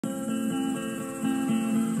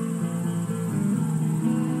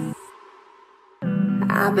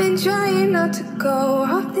I've been trying not to go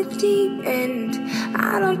off the deep end.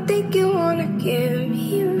 I don't think you wanna give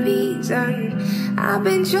me a reason. I've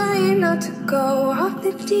been trying not to go off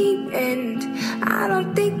the deep end. I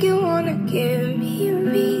don't think you wanna give me a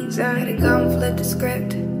reason. Had a gun, flip the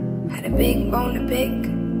script. Had a big bone to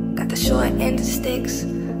pick. Got the short end of sticks,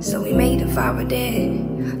 so we made a fire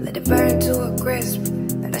dead. Let it burn to a crisp.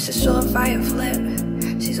 And that's a surefire flip.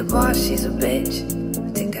 She's a boss, she's a bitch.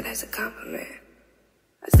 I take that as a compliment.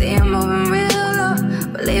 I see I'm moving real low,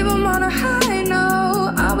 but leave him on a high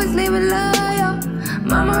note. Always leave it loyal.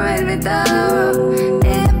 Mama raised me thorough.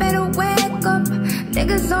 Yeah, better wake up.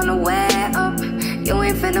 Niggas on the way up. You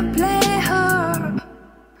ain't finna play her.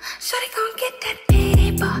 Shawty gon' get that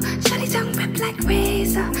paper. Shawty tongue rip like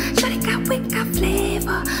razor. Shawty got wit, got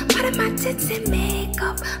flavor. Part of my tits and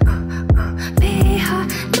makeup. Pay her.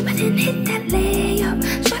 Do it and hit that layup.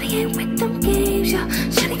 Shawty ain't with them games, yeah.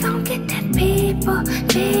 Shawty gon' get that paper.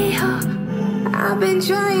 Pay her. I've been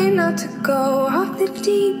trying not to go off the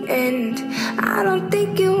deep end. I don't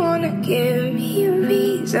think you wanna give me a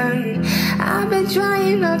reason. I've been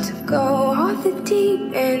trying not to go off the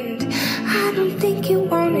deep end. I don't think you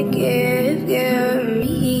wanna give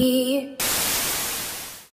me.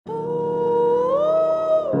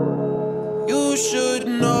 You should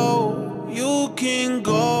know you can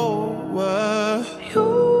go where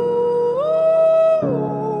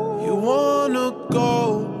you wanna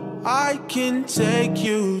go. I can take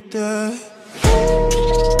you there.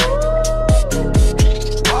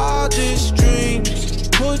 Wildest dreams,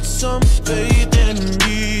 put some faith in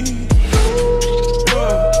me.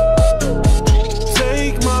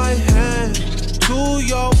 Take my hand to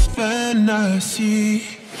your fantasy.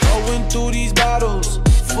 Going through these battles,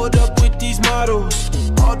 foot up with these models.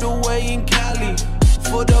 All the way in Cali,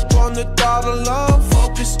 foot up on the dollar line.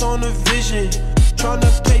 Focused on the vision,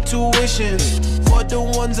 tryna pay tuition for the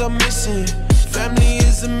ones I'm missing. Family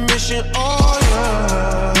is a mission, oh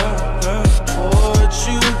yeah. Put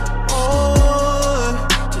you on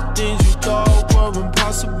to things you thought were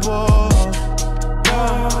impossible.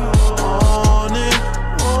 On and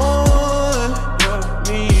on,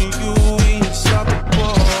 me and you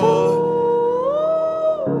inseparable.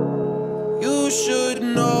 You should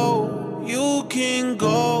know you can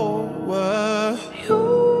go where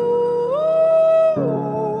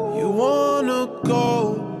you wanna go.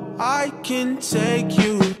 I can take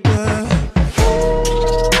you there.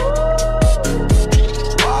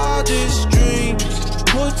 Wildest dreams,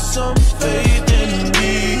 put some faith in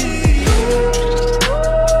me.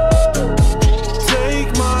 Take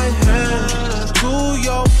my hand to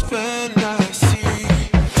your fantasy.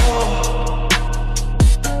 Oh.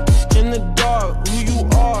 In the dark, who you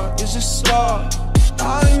are is a star.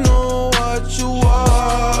 I know what you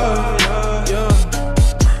are. Yeah.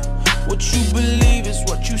 What you believe is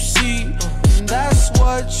what you see, and that's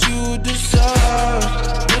what you deserve.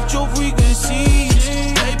 Get your frequencies,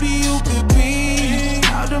 maybe you could be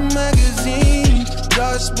out of magazine.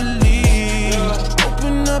 Just believe,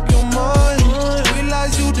 open up your mind,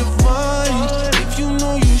 realize you divine. If you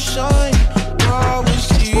know you shine, why was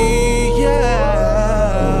she?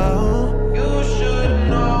 Yeah. You should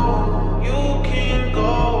know you can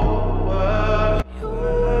go where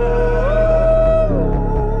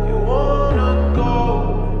you wanna go.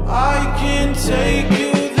 I can take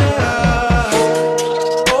you there.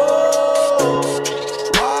 Oh,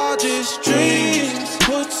 wildest dreams,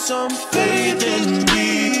 put some faith in me.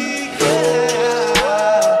 Yeah.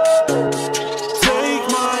 Take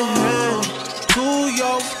my hand to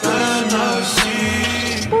your fantasy.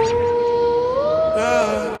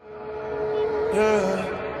 Yeah, yeah,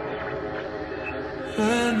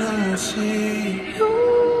 fantasy.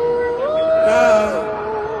 Yeah,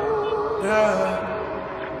 yeah,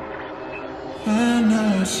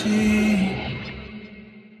 fantasy.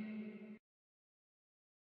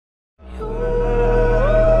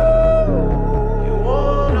 You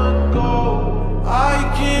wanna go, I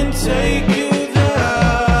can take you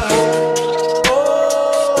there. Oh,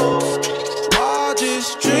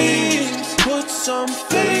 wildest dreams, put some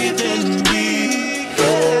faith in me.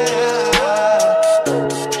 Yeah.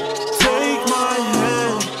 Take my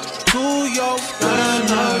hand to your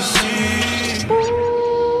fantasy.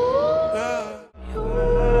 Yeah.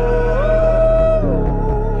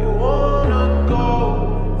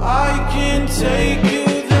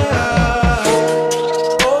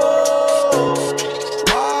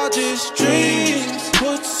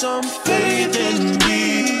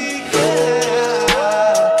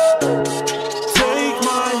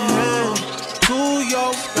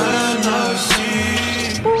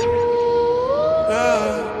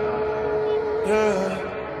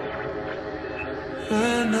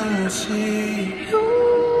 when I see you.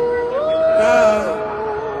 Yeah,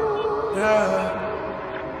 yeah.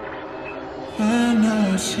 When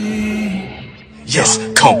I see. Yes,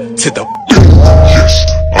 come to the beat. Yes,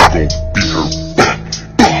 I'm gon' be